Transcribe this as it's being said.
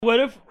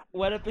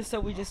What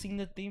episode we just sing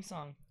the theme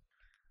song?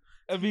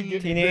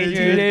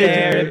 Teenager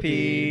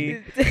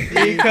therapy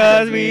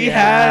because we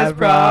have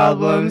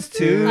problems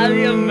too. I'll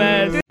be a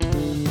mess.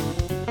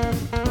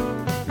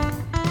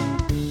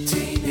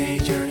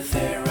 Teenager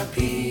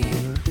therapy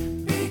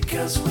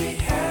because we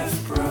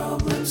have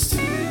problems too.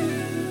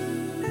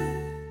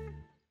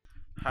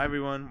 Hi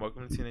everyone,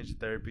 welcome to Teenage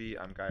Therapy.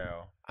 I'm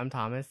Gael, I'm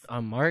Thomas.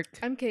 I'm Mark.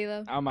 I'm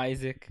Kayla. I'm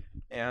Isaac.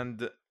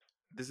 and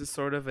this is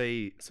sort of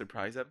a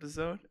surprise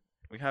episode.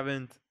 We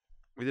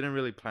didn't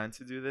really plan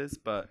to do this,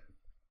 but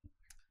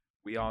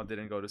we all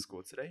didn't go to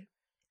school today.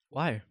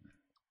 Why?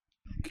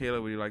 Kayla,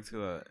 would you like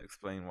to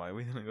explain why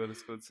we didn't go to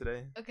school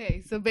today?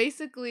 Okay, so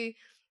basically,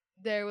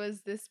 there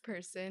was this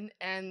person,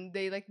 and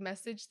they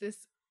messaged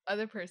this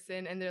other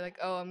person, and they're like,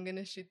 "Oh, I'm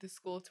gonna shoot the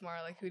school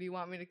tomorrow. Like, who do you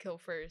want me to kill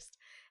first?"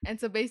 And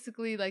so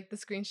basically, the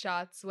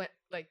screenshots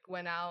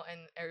went out, and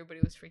everybody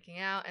was freaking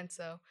out, and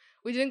so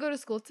we didn't go to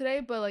school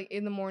today. But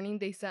in the morning,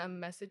 they sent a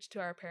message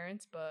to our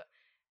parents, but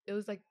it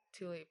was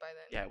too late by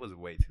then. Yeah, it was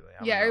way too late.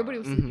 I'm Yeah, not- everybody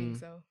was sleeping, Mhm.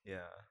 so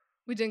Yeah,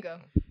 we didn't go.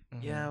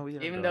 yeah, we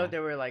didn't. Even go. though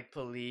there were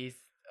police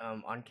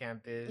on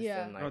campus.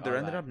 Yeah. And, no, all there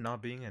ended that. up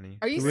not being any.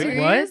 Are you Wait,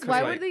 serious? what?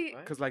 Why 'Cause, were they?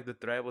 What? Because the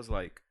thread was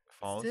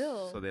false,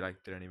 Still. so they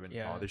didn't even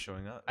Yeah. bother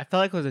showing up. I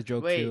felt like it was a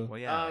joke Wait, too. Well,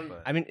 yeah, Um,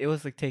 but I mean, it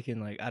was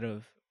taken out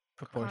of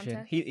proportion.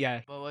 Context?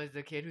 Yeah. But was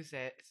the kid who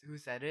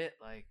said it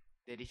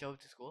did he show up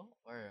to school,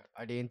 or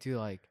are they into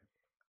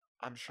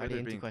I'm sure are they they're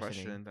into being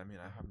questioning? questioned. I mean,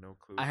 I have no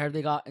clue. I heard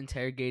they got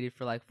interrogated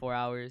for 4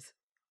 hours.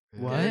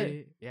 What?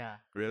 Really? Yeah.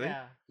 Really?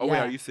 Yeah. Oh wait,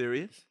 Yeah. are you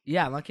serious?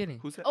 Yeah, I'm not kidding.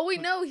 Who said? Oh wait,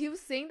 no, he was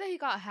saying that he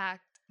got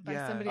hacked by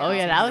somebody Oh, else.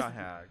 yeah, he that was- got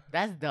hacked.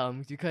 That's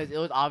dumb because it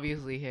was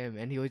obviously him,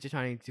 and he was just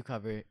trying to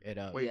cover it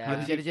up. Wait, Yeah.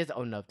 He should have just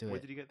owned up to Where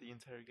it. did you get the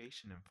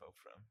interrogation info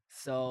from?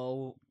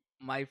 So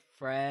my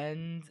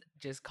friend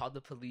just called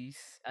the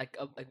police.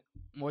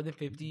 More than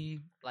 50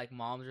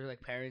 moms or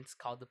parents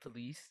called the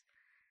police,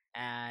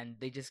 and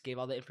they just gave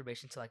all the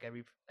information to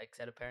every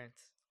set of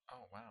parents.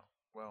 Oh wow.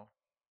 Well,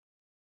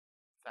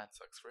 that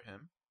sucks for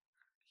him.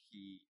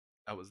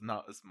 That was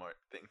not a smart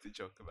thing to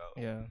joke about.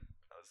 Yeah.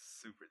 That was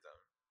super dumb.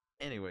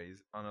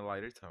 Anyways, on a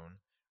lighter tone,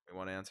 we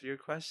want to answer your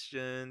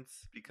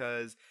questions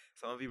because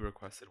some of you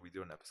requested we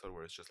do an episode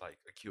where it's just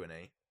a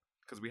Q&A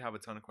because we have a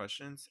ton of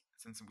questions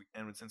since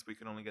we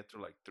can only get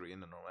through 3 in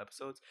the normal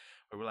episodes,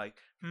 where we're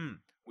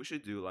we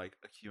should do a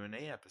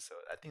Q&A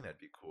episode. I think that'd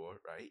be cool,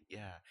 right?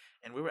 Yeah.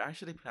 And we were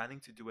actually planning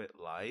to do it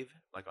live,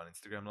 on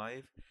Instagram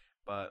live,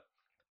 but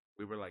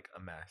we were a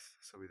mess,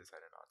 so we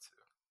decided not to.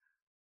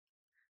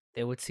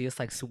 They would see us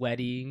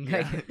sweating.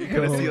 Yeah, you're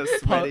gonna see us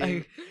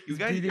sweating. You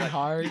guys breathing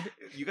hard.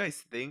 You guys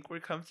think we're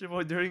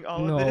comfortable during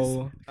all of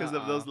No. this because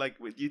of those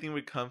you think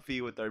we're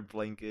comfy with our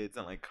blankets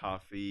and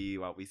coffee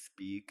while we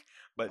speak,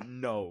 but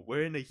no,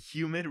 we're in a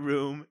humid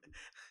room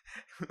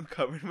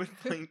covered with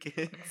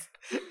blankets,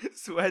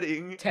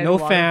 sweating. 10 No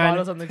water fan.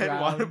 bottles on the 10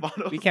 water ground.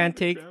 bottles We on can't the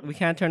take. ground. We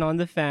can't turn on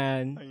the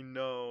fan. I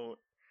know.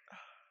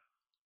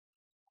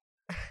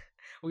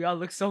 We all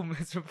look so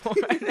miserable.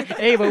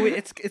 Hey, but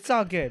it's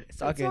all good.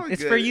 It's all good.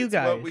 It's for you It's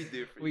guys. what we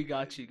do for We you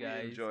got you We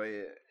guys. enjoy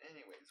it.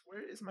 Anyways,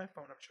 where is my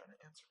phone? I'm trying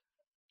to answer.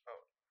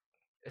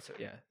 It's,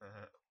 yeah.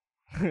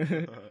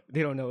 Uh-huh.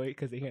 They don't know it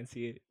because they can't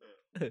see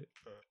it.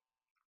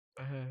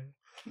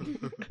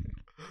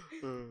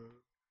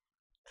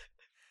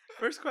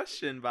 First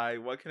question by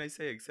What Can I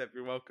Say Except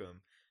You're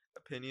Welcome?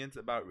 Opinions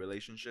about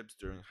relationships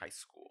during high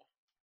school.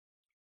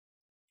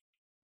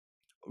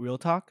 Real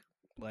talk,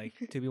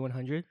 to be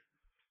 100.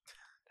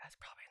 That's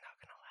probably not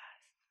gonna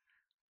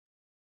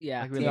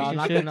Yeah, Like no,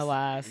 not gonna relationships?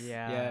 last.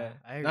 Yeah.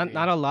 I Not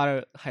agree. a lot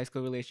of high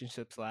school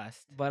relationships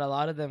last. But a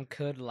lot of them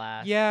could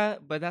last. Yeah,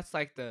 but that's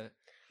the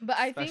But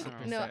I special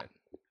think no, percent.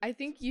 I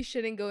think you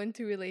shouldn't go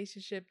into a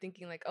relationship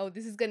thinking oh,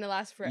 this is gonna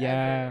last forever.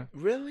 Yeah.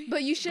 Really?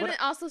 But you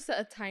shouldn't also set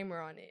a timer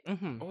on it.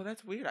 Mm-hmm. Oh,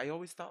 that's weird. I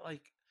always thought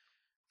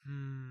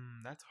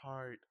that's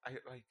hard.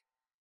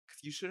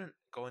 Because you shouldn't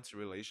go into a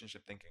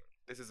relationship thinking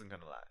this isn't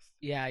gonna last.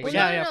 Yeah, Well,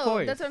 Yeah, no, yeah, of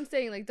course. That's what I'm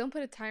saying. Don't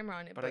put a timer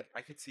on it. But But,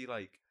 I could see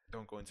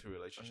don't go into a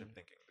relationship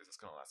thinking this is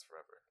gonna last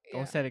forever. yeah.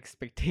 Don't set Oh,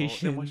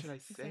 expectations. then what should I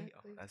say?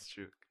 Exactly. Oh, that's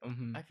true.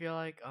 Mm-hmm. I feel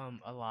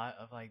a lot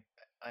of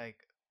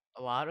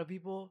a lot of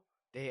people,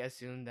 they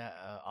assume that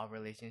all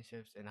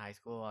relationships in high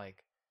school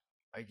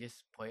are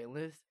just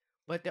pointless,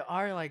 but there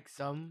are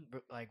some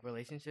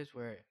relationships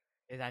where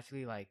it's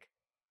actually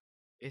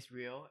it's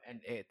real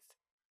and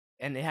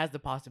it has the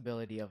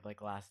possibility of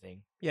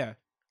lasting. Yeah.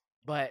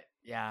 But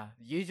yeah,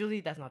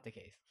 usually that's not the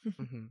case.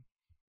 Mm-hmm.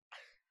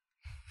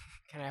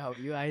 Can I help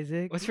you,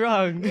 Isaac? What's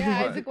wrong?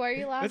 Yeah, What? Isaac, why are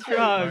you laughing? What's Why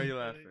wrong? are you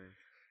laughing?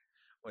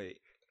 Wait.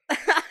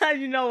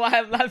 you know why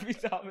I'm laughing,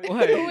 Thomas.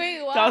 What?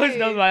 Wait, why? Thomas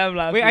knows why I'm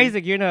laughing. Wait,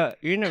 Isaac, you're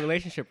in a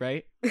relationship,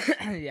 right?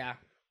 Yeah.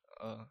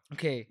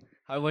 Okay.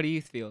 What do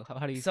you feel? How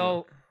do you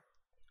feel? So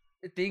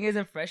the thing is,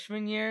 in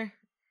freshman year,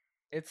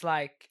 it's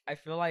I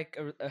feel like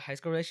a high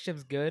school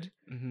relationship's good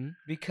Mm-hmm.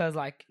 because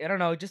I don't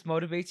know, it just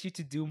motivates you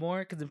to do more.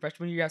 Because in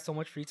freshman year, you have so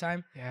much free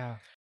time. Yeah.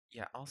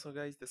 Yeah, also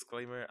guys,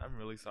 disclaimer, I'm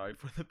really sorry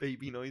for the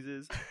baby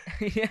noises.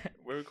 Yeah.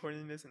 We're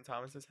recording this in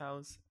Thomas's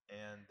house,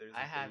 and there's a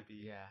I have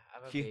baby. yeah, I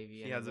have a He- baby.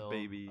 he and has a little,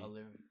 baby.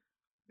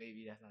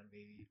 baby that's not a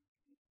baby.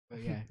 But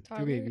yeah, two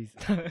Toddler? babies.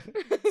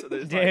 So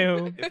there's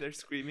Damn. like, if they're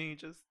screaming,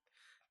 just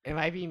It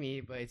might be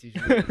me, but it's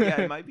usually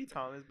yeah, it might be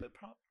Thomas, but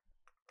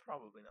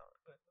probably not.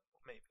 But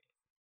maybe.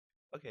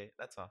 Okay,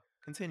 that's all.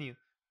 Continue,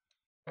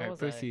 What Alright, was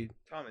I? proceed.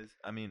 Thomas.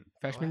 I mean,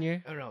 Freshman What?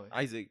 year. Oh no.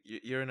 Isaac,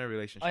 you're in a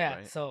relationship, Oh yeah,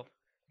 right? so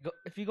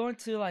if you go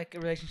into like a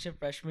relationship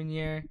freshman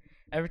year,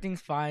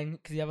 everything's fine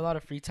because you have a lot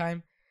of free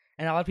time,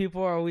 and a lot of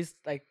people are always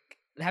like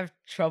have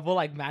trouble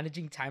like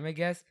managing time, I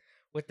guess,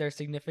 with their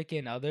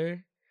significant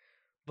other.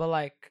 But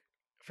like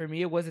for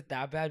me, it wasn't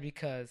that bad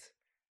because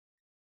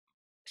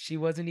she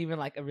wasn't even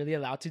like really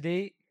allowed to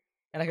date,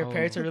 and like her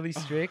parents are Oh. really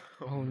strict.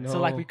 Oh, man. no. So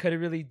like we couldn't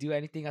really do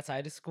anything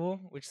outside of school,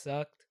 which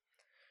sucked.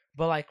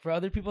 But like for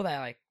other people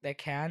that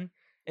can,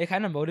 it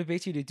kind of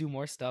motivates you to do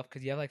more stuff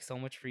because you have like so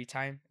much free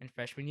time in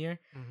freshman year.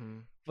 Mm-hmm.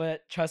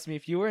 But trust me,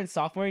 if you were in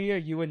sophomore year,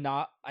 you would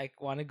not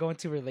like want to go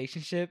into a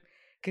relationship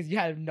because you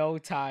have no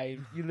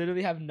time. You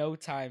literally have no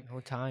time No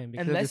time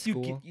because unless of you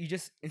the school. you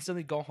just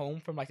instantly go home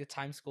from like the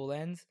time school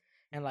ends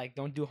and like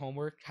don't do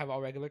homework, have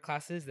all regular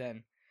classes.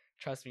 Then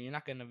trust me, you're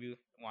not gonna be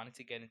wanting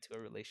to get into a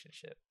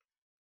relationship.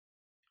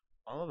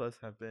 All of us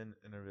have been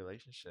in a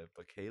relationship,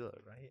 but Kayla,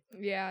 right?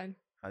 Yeah.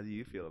 How do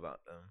you feel about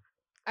them?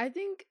 I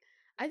think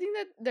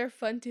that they're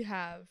fun to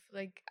have.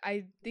 Like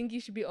I think you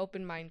should be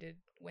open minded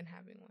when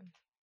having one.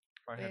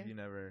 Or have Yeah. you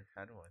never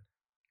had one?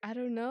 I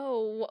don't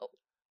know.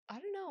 I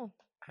don't know.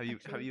 Have you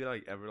Actually.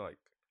 like ever like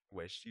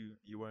wished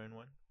you were in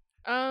one?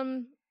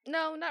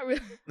 No, not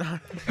really.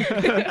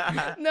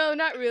 But No,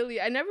 not really.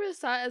 I never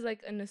saw it as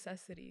like a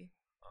necessity.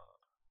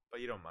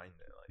 you don't mind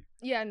it, like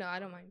Yeah, no, I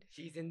don't mind.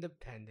 She's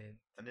independent.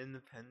 an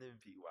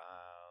independent be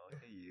wow,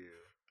 look at you.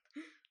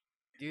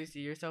 Do you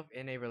see yourself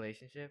in a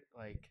relationship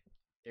like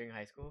during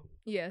high school?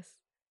 Yes,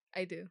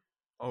 I do.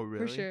 Oh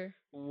really? For sure.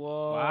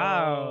 Whoa!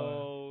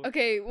 Wow.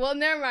 Okay, well,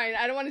 never mind.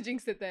 I don't want to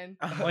jinx it then.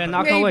 Oh yeah,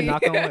 knock on wood. Maybe.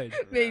 Knock on wood.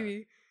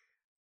 Maybe.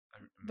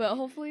 But Maybe.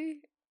 hopefully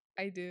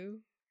I do.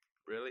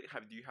 Really?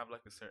 Do you have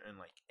like a certain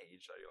like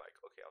age that you're like,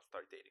 okay, I'll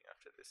start dating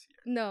after this year?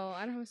 No,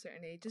 I don't have a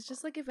certain age. It's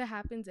just like if it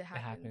happens, it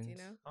happens, you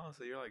happens. know? Oh,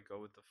 so you're like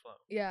go with the flow.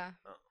 Yeah.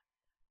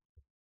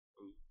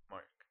 Ooh,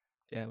 Mark.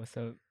 Yeah. What's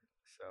up?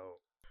 So,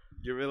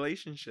 your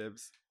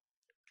relationships.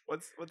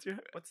 What's the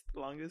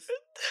longest?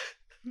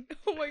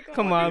 Oh my god.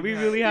 Come on, we you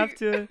really have- have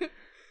to.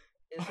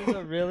 This is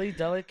a really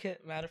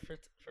delicate matter for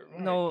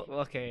Mark. No.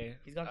 Okay.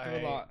 He's gone through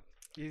Alright. a lot.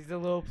 He's the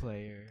little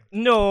player.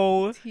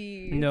 No.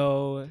 Tea.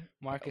 No.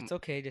 Mark, it's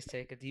okay. Just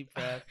take a deep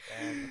breath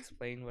and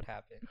explain what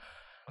happened.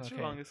 What's Okay.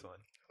 your longest one?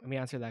 Let me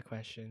answer that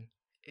question.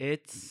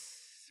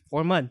 It's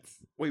 4 months.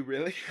 Wait,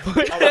 really? Why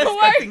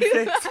Why are expecting you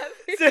six.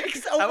 laughing?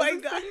 6. Oh I was my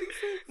god. expecting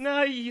six.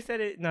 No, you said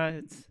it. No,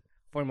 it's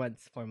 4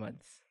 months. 4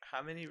 months.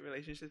 How many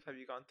relationships have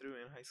you gone through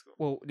in high school?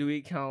 Well, do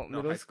we count No,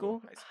 middle high school,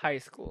 school? high High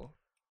school.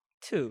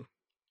 2.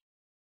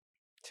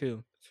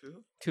 2.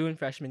 2? 2 in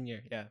freshman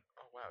year. Yeah.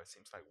 Oh wow, it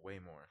seems like way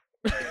more.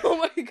 Oh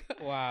my god.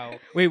 Wow.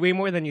 Wait, way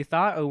more than you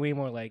thought, or way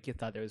more like you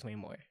thought there was way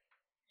more?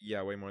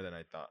 Yeah, way more than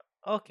I thought.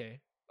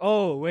 Okay.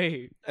 Oh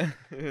wait.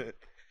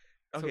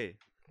 Okay.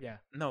 Yeah.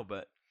 No,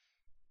 but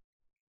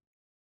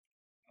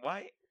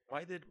why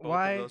did both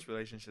Why- of those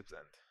relationships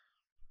end?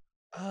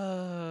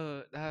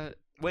 That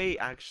Wait,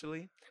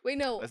 actually, Wait,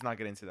 no. let's not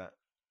get into that.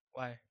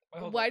 why?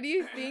 Why do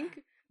you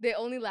think they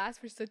only last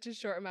for such a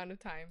short amount of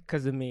time?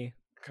 Because of me.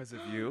 Because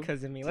of you.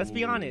 Because of me. Let's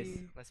be honest.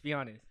 Ooh. Let's be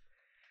honest.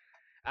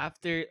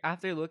 After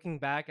looking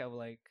back at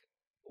like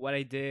what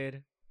I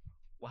did,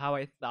 how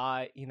I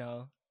thought, you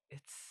know,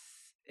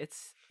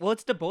 it's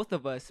the both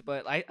of us,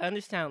 but I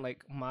understand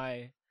like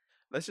my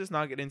Let's just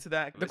not get into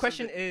that. the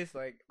question is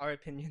like our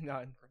opinion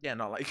on yeah,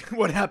 not like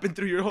what happened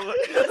through your whole life.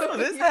 Oh,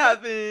 this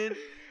happened.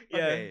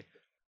 Yeah. Okay.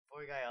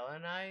 For Gael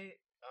and I,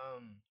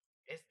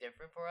 it's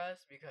different for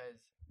us because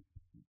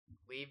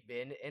we've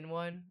been in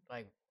one.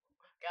 Like,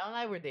 Gael and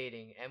I were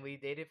dating, and we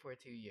dated for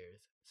 2 years.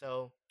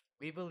 So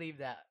we believe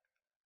that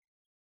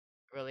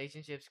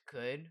relationships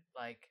could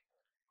like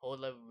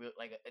hold a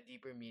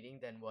deeper meaning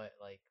than what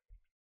like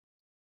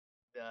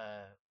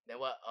than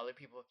what other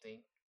people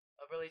think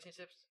of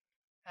relationships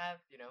have,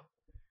 you know.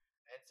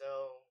 And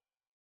so,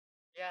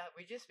 yeah,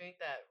 we just think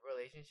that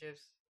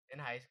relationships in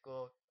high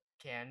school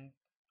can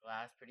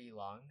last pretty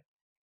long.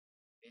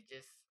 It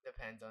just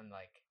depends on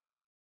like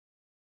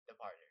the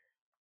partner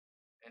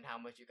and how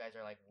much you guys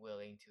are like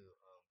willing to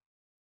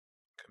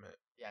Commit.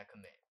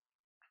 commit.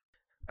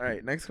 All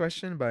right, next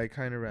question by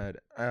Kinda Rad.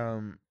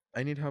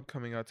 I need help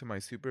coming out to my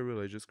super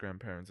religious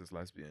grandparents as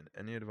lesbian.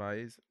 Any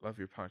advice? Love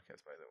your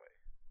podcast, by the way.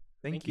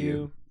 Thank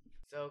you.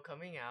 So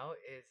coming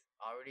out is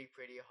already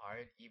pretty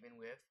hard even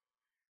with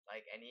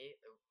like any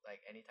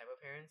type of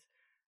parents.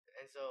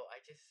 And so I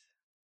just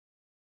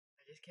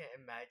can't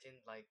imagine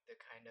like the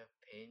kind of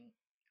pain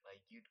like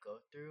you'd go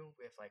through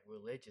with like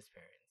religious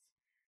parents,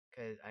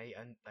 because I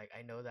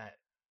know that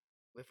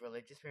with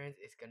religious parents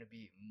it's gonna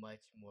be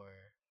much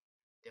more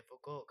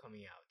difficult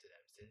coming out to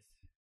them since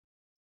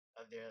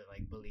of their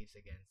like beliefs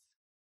against,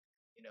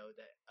 you know,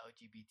 the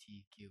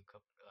LGBTQ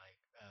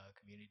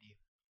community.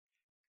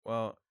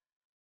 Well,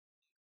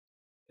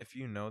 if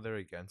you know they're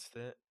against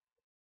it,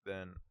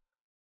 then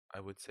I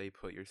would say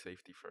put your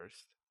safety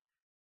first.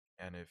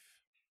 And if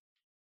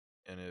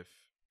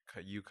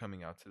you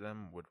coming out to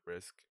them would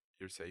risk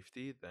your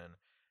safety, then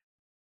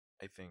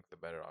I think the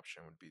better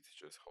option would be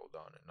to just hold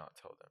on and not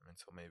tell them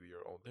until maybe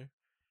you're older.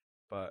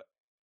 But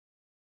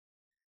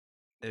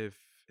if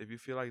if you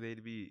feel like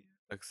they'd be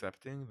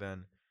accepting,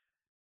 then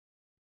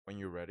when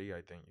you're ready,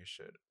 I think you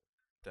should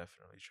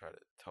definitely try to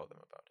tell them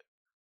about it.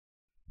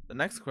 The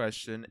next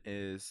question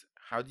is,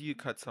 how do you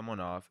cut someone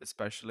off,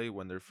 especially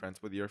when they're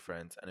friends with your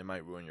friends and it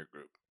might ruin your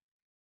group?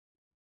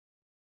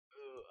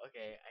 Ooh,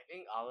 okay. I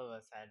think all of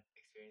us had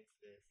experienced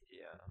this.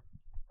 Yeah.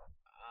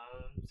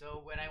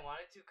 So when I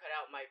wanted to cut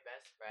out my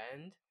best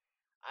friend,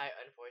 I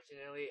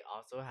unfortunately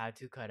also had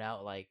to cut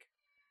out like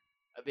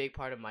a big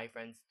part of my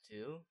friends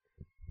too.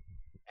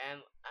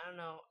 And I don't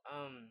know,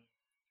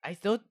 I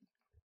still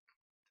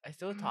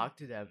talk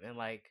to them and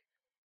like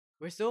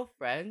we're still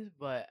friends,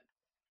 but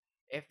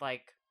if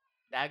like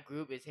that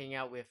group is hanging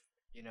out with,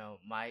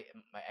 my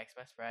ex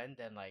best friend,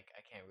 then like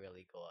I can't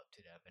really go up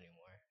to them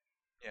anymore.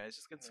 Yeah, it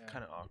just gets Yeah.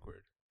 kind of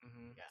awkward.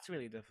 Yeah. It's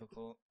really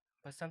difficult,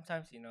 but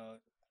sometimes it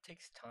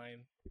takes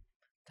time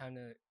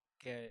to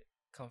get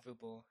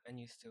comfortable and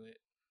used to it.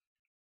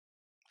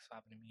 That's what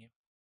happened to me.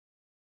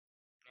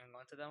 And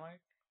on to that, Mark.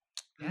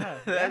 Yeah,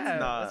 That's yeah,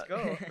 not. let's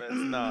go. That's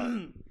not.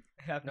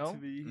 It happened No? to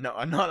me. No,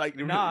 I'm not like.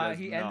 Nah, that's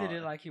he ended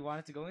it not. like he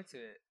wanted to go into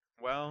it.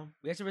 Well,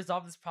 We have to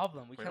resolve this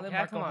problem. We Wait, can't let Yeah,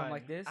 Mark go come home on.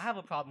 like this. I have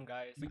a problem,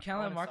 guys. We I can't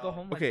let wanna Mark go solve.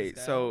 home like okay, this,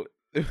 guys. so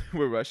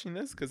we're rushing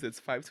this because it's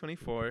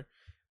 5:24.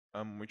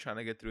 We're trying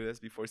to get through this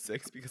before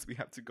 6 because we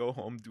have to go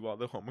home, do all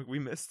the homework we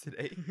missed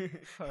today,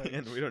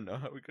 and we don't know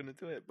how we're gonna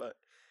do it. But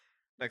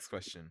next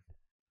question.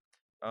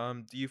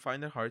 Do you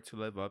find it hard to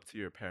live up to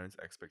your parents'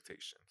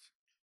 expectations?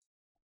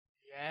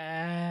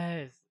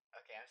 Yes.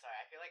 Okay, I'm sorry.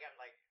 I feel like I'm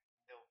like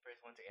the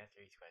first one to answer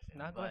each question.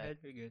 Nah, go but- ahead.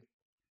 You're good.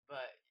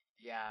 But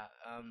yeah,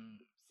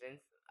 since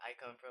I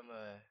come from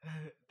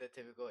the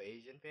typical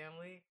Asian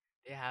family,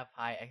 they have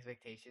high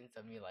expectations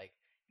of me, like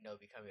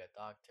becoming a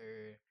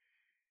doctor,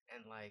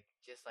 and like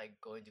just like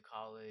going to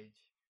college.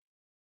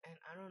 And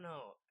I don't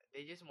know,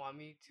 they just want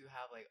me to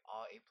have like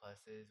all A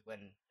pluses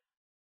when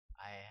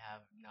I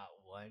have not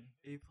one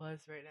A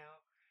plus right now.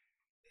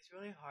 It's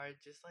really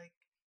hard, just like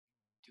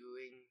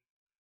doing,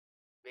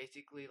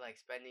 basically like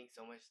spending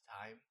so much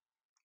time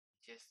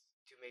just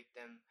to make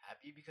them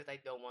happy because I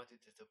don't want to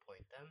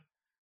disappoint them,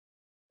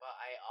 but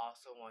I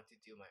also want to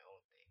do my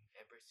own thing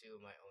and pursue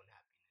my own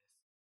happiness.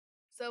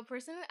 So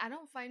personally, I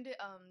don't find it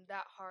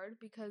that hard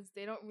because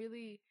they don't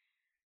really.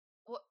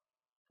 Well,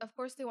 of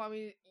course they want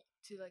me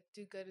to like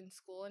do good in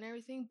school and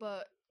everything,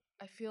 but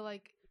I feel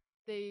like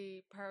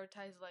they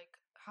prioritize like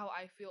how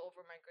I feel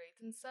over my grades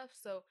and stuff.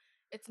 So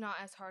it's not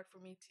as hard for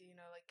me to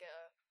like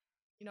get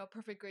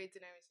perfect grades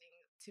and everything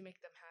to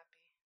make them happy.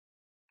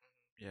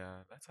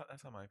 Yeah, that's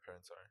how my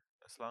parents are.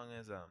 As long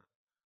as I'm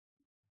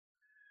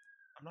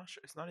not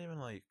sure. It's not even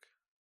like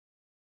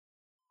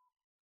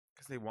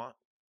because they want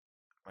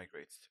my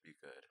grades to be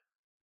good,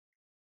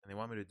 and they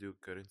want me to do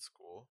good in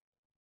school,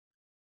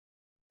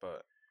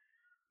 but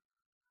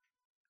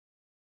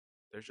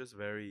they're just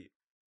very.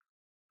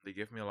 They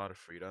give me a lot of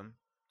freedom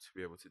to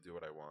be able to do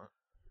what I want,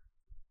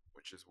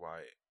 which is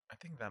why I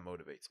think that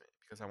motivates me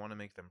because I want to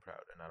make them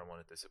proud and I don't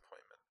want to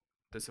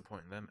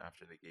disappoint them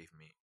after they gave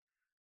me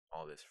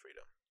all this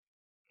freedom.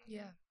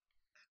 Yeah.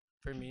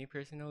 For me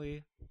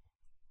personally,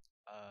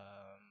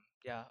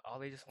 yeah, all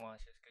they just want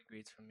is just good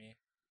grades from me,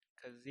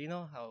 cause they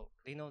know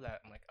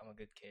that I'm a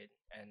good kid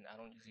and I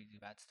don't usually do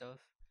bad stuff.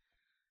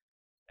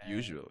 And-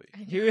 Usually. I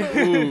You- know.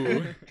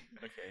 Ooh.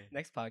 Okay.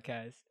 Next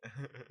podcast.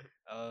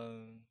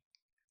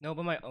 No,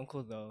 but my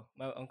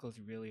uncle's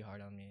really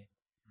hard on me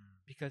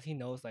because he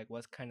knows like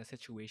what kind of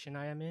situation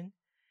I am in,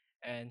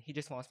 and he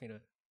just wants me to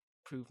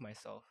prove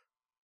myself.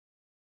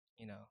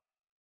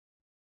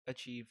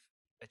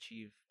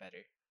 Achieve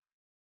better,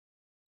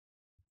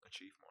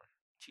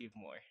 Achieve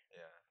more.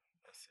 Yeah,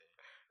 I see.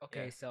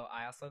 Okay, Yeah. so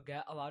I also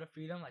get a lot of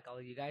freedom, like all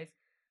of you guys.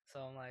 So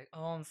I'm like,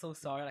 oh, I'm so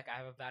sorry. Like I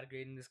have a bad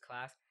grade in this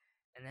class,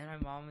 and then my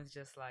mom is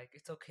just like,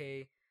 it's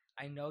okay.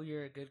 I know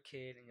you're a good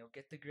kid, and you'll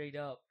get the grade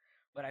up.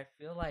 But I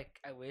feel like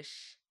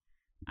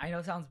I know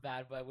it sounds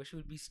bad, but I wish it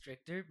would be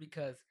stricter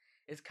because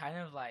it's kind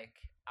of like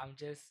I'm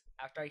just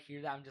after I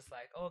hear that I'm just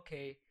like,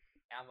 okay,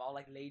 and I'm all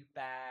like laid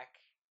back.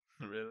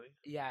 Really?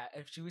 Yeah,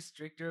 if she was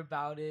stricter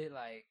about it,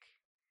 like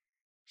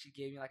she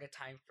gave me like a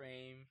time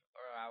frame,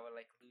 or I would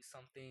like lose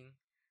something,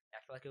 I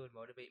feel like it would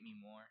motivate me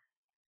more.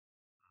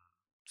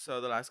 So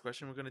the last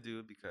question we're gonna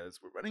do because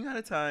we're running out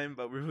of time,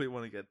 but we really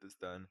want to get this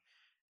done,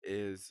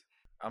 is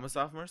I'm a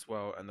sophomore as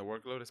well, and the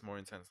workload is more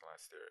intense than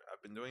last year.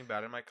 I've been doing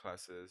bad in my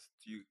classes.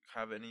 Do you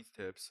have any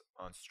tips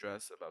on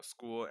stress about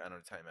school and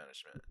on time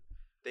management?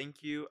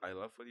 Thank you. I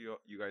love what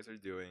you guys are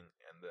doing,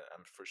 and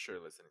I'm for sure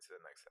listening to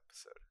the next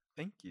episode.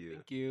 Thank you.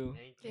 Thank you.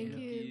 Thank you.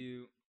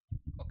 You.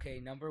 Okay,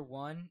 number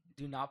one,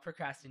 do not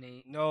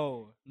procrastinate.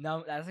 No.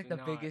 No, that's like Do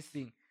the biggest not.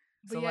 thing.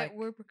 But So yeah, like,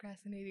 we're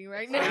procrastinating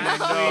right I now.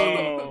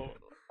 know.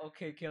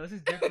 Okay, this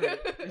is different.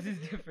 This is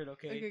different.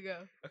 Okay, go.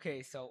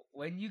 Okay, so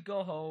when you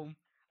go home,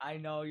 I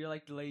know you're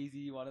like lazy,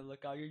 you want to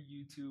look out your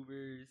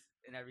YouTubers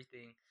and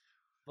everything,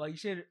 but you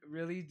should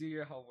really do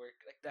your homework.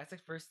 Like that's the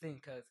first thing,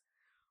 cause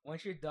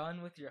once you're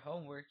done with your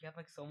homework, you have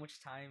like so much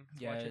time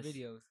to watch your Yes.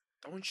 videos.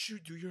 Don't you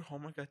do your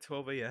homework at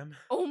 12 a.m.?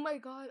 Oh my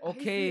god. I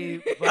Okay,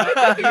 see.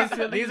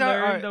 but These are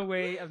learn our- the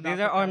way of not These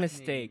are our procrastinating.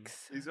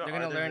 mistakes. These They're are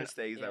gonna the learn.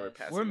 mistakes that we're yes.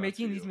 passing We're on to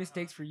making these you.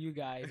 mistakes for you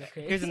guys.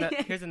 Okay.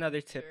 Here's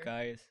another tip, Sure.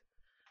 guys.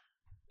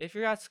 If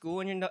you're at school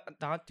and you're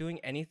not doing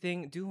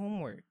anything, do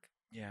homework.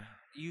 Yeah.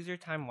 Use your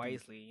time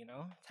wisely. You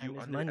know, Do time you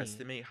is money.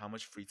 underestimate how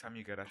much free time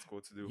you get at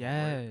school to do homework?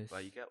 Yes.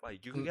 Like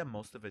you can Mm. get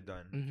most of it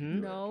done. if you Mhm. do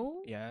it.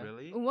 No. Yeah.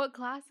 Really? In what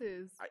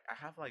classes? I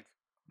have like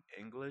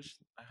English.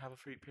 I have a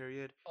free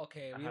period.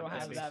 Okay, I we have don't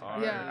have SAT. that.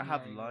 Yeah. very I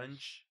have English.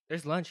 lunch.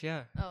 There's lunch.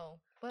 Yeah. Oh,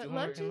 but Do lunch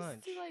homework is and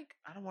lunch. to like.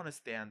 I don't want to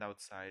stand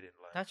outside in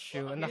lunch. That's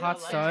true. Well, In the okay, hot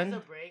well, lunch is sun. a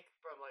break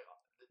from like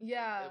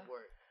Yeah. the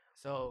work.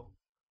 So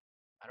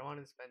I don't want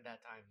to spend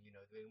that time,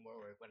 doing more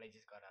work when I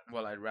just got out. Of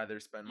Well, work. I'd rather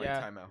spend my Yeah.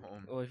 time at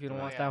home. Well, if you don't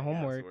Oh, want yeah, that yeah,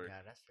 homework, work.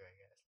 Yeah, that's true, I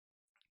guess.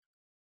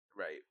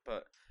 Right,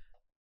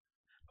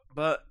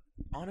 but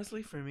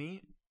honestly, for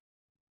me,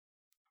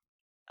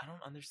 I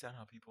don't understand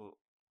how people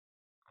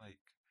like.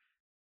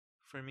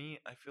 For me,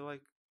 I feel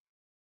like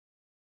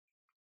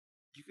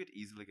you could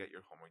easily get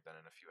your homework done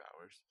in a few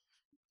hours,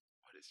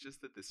 but it's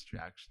just the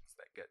distractions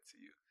that get to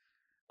you.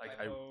 Like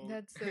My I, phone.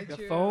 That's so the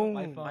true. phone.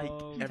 My like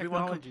phone.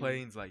 everyone technology.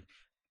 complains like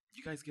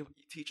you guys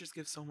teachers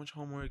give so much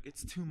homework,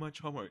 it's too much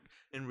homework.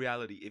 In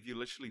reality, if you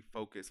literally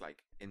focus like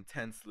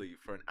intensely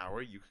for an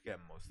hour, you could get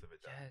most of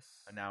it done. Yes.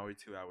 An hour,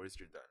 2 hours,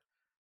 you're done.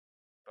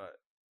 But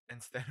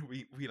instead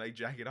we like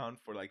drag it on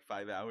for like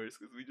 5 hours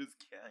because we just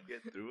can't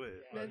get through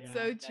it. Yeah. That's Yeah.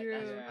 so That-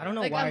 true. that's I don't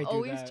know Like why I'm I do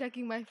always that.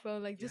 checking my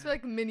phone, like just for Yeah.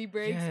 like mini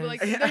breaks, but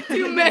like Yes. they're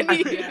too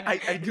many.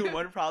 I do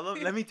one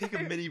problem. Let me take a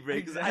mini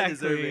break because I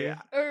deserve it.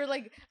 Exactly. Or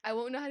like I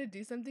won't know how to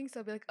do something,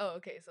 so I'll be like, oh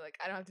okay, so like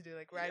I don't have to do it,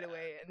 like right Yeah,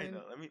 away, and I then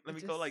know. Let me it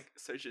go just- like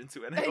search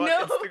into it. I I go on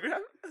know.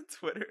 Instagram and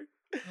Twitter.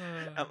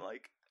 I'm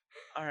like,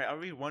 all right, I'll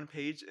read one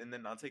page and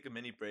then I'll take a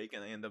mini break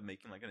and I end up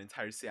making like an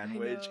entire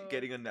sandwich, know.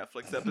 getting a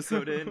Netflix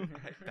episode in,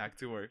 right, back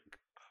to work.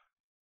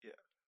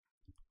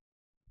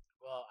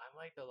 Well, I'm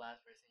like the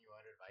last person you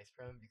want advice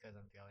from because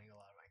I'm failing a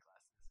lot of my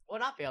classes.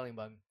 Well, not failing,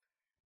 but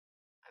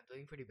I'm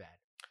doing pretty bad.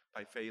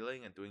 By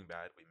failing and doing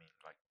bad, we mean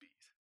like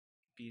B's.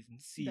 B's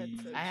and C's.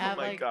 That's so I true. have,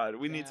 Oh my like- god,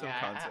 we need some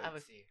Yeah, context. I have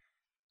a C.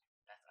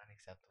 That's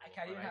unacceptable. I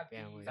can't even for my have B's.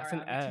 family. That's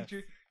Sorry, an I'm a F.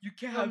 teacher. You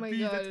can't Oh have my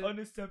B's. That's God.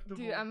 unacceptable.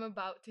 dude, I'm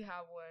about to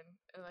have one,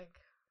 and like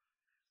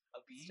a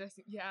B.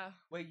 stressing. Yeah,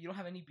 Wait, you don't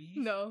have any B's?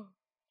 no.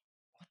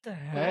 What the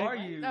Who heck? are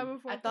you? I'm a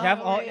full thought You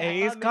have Oh, all yeah, I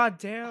A's. thought God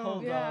damn.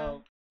 Hold Yeah.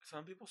 up.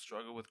 Some people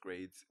struggle with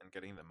grades and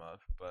getting them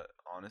up, but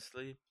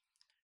honestly,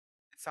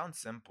 it sounds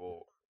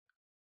simple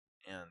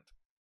and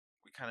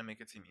we kind of make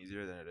it seem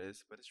easier than it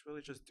is, but it's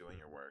really just doing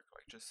your work.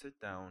 Like, just sit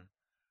down,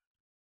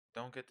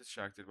 don't get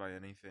distracted by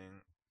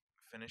anything,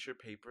 finish your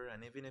paper,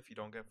 and even if you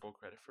don't get full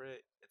credit for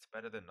it, it's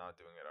better than not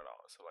doing it at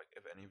all. So, like,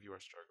 if any of you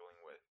are struggling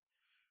with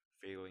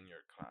failing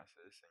your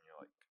classes and you're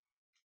like,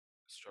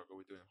 struggle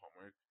with doing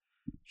homework,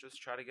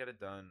 just try to get it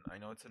done. I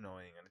know it's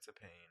annoying and it's a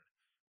pain,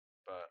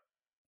 but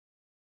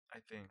I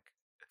think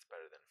it's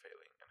better than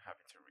failing and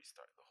having to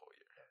restart the whole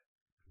year.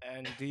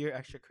 And do your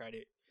extra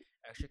credit.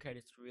 Extra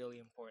credit's really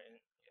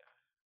important. Yeah.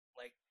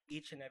 Like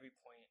each and every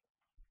point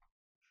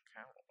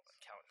Counts.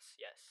 counts.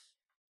 Yes.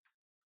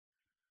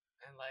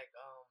 And like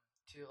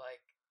to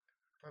like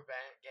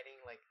prevent getting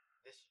like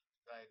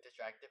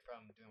distracted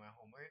from doing my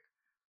homework,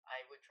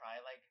 I would try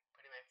like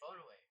putting my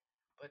phone away.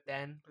 But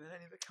then But then I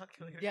need the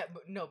calculator. yeah,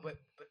 but no, but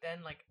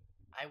then like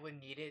I would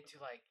need it to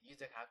like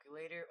use a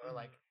calculator or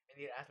like I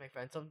need to ask my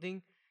friend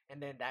something, and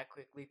then that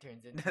quickly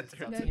turns into That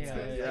turns something into-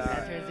 else. yeah. Like,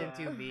 that turns Yeah.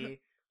 into me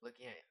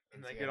looking at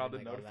And I Instagram get all the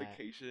and, like, that.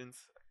 notifications.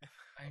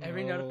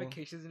 Every know.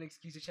 notification is an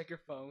excuse to check your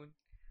phone.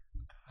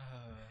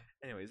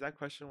 Anyways, that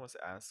question was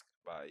asked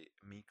by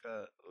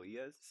Mika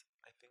Elias.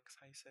 I think is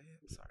how you say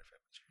it. Sorry if I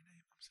butchered your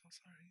name. I'm so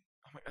sorry.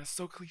 Oh my, that's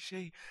so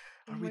cliche.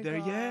 Oh Are we my there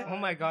yet? Oh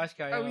my gosh,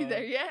 guys. Are we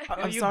there yet? Oh,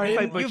 I'm you've sorry if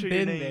I been- you've butchered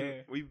your been name.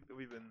 there.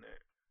 We've been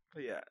there.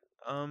 But yeah,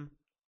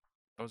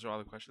 those are all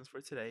the questions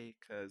for today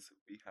because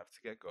we have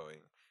to get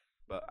going.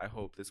 But I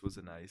hope this was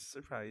a nice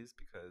surprise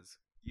because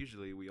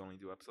usually we only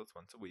do episodes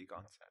once a week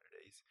on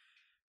Saturdays.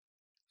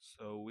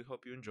 So we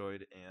hope you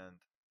enjoyed. And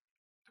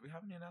do we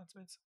have any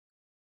announcements?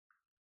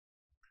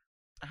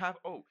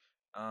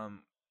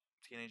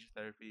 Teenage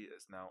Therapy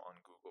is now on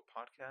Google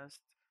Podcast.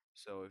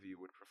 So if you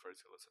would prefer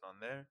to listen on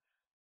there,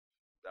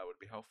 that would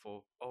be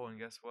helpful. Oh, and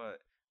guess what?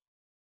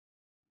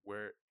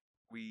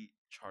 We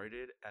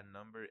charted at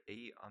number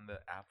 8 on the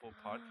Apple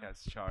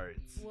Podcast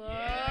charts. Whoa.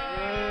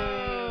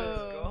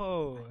 Let's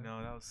go. I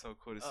know, that was so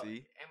cool to Oh,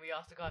 see. and we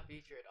also got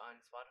featured on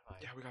Spotify.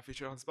 Yeah, we got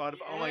featured on Spotify.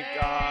 Oh my Yay,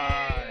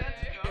 god.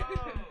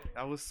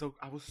 let's go.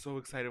 I was so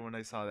excited when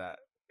I saw that.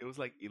 It was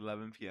like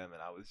 11 p.m.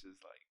 and I was just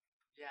like,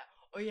 Yeah.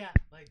 Oh yeah.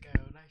 Like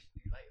when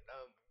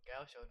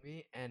Gail showed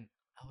me, and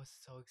I was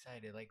so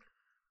excited. Like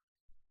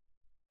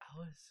I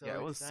was so yeah,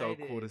 it was so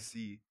cool to excited.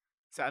 see.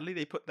 Sadly,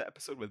 they put the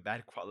episode with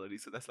bad quality,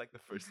 so that's like the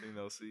first thing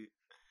they'll see.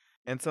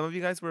 And some of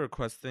you guys were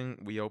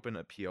requesting we open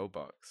a PO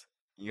box.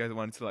 You guys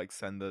wanted to like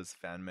send us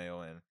fan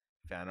mail and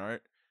fan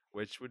art,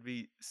 which would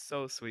be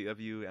so sweet of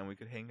you, and we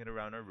could hang it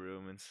around our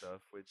room and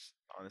stuff. Which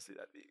honestly,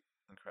 that'd be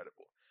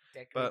incredible.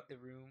 Decorate But the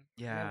room.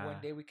 And then one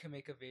yeah, day we can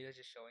make a video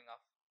just showing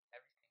off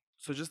everything.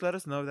 so just let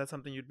us know if that's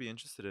something you'd be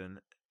interested in,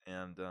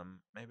 and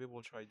maybe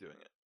we'll try doing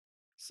it.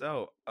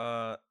 So,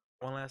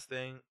 one last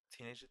thing,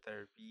 Teenager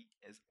Therapy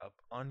is up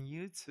on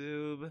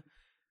YouTube.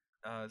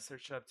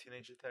 Search up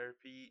Teenager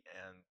Therapy,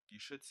 and you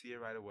should see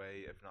it right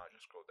away. If not,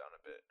 just scroll down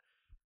a bit,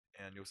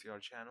 and you'll see our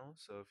channel.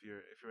 So if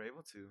you're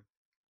able to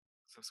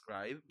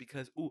subscribe,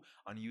 because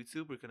on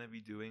YouTube we're gonna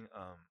be doing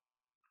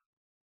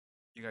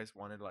you guys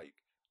wanted like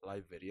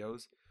live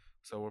videos,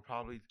 so we'll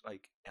probably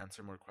like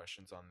answer more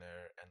questions on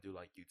there and do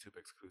like YouTube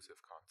exclusive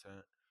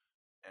content,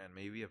 and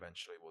maybe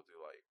eventually we'll do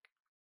like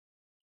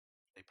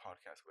a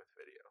podcast with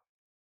video.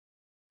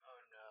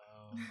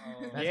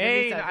 Oh, That's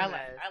Yay! really I such a like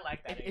mess. I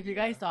like that. If you idea.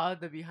 guys saw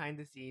the behind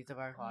the scenes of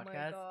our Oh my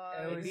podcast, God.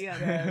 it it'd was be a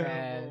terrible.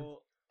 mess.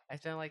 I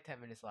spent like 10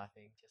 minutes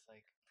laughing, just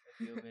like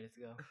a few minutes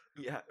ago.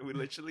 Yeah, we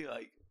literally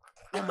like.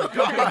 Oh my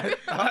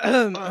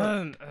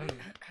God.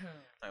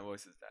 My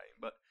voice is dying,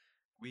 but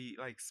we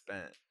like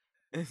spent.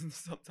 And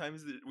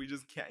sometimes we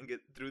just can't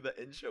get through the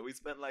intro. We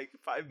spent like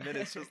 5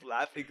 minutes just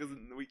laughing because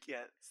we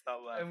can't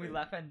stop laughing. And we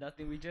laugh at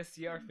nothing. We just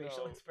see our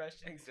facial No.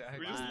 expressions. Exactly.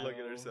 We just look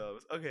at Wow.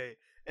 ourselves. Okay.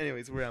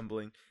 Anyways, we're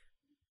rambling.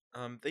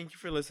 Thank you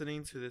for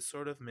listening to this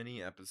sort of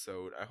mini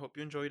episode. I hope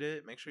you enjoyed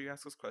it. Make sure you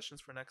ask us questions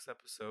for next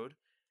episode,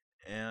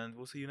 and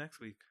we'll see you next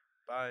week.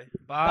 Bye.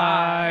 Bye.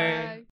 Bye.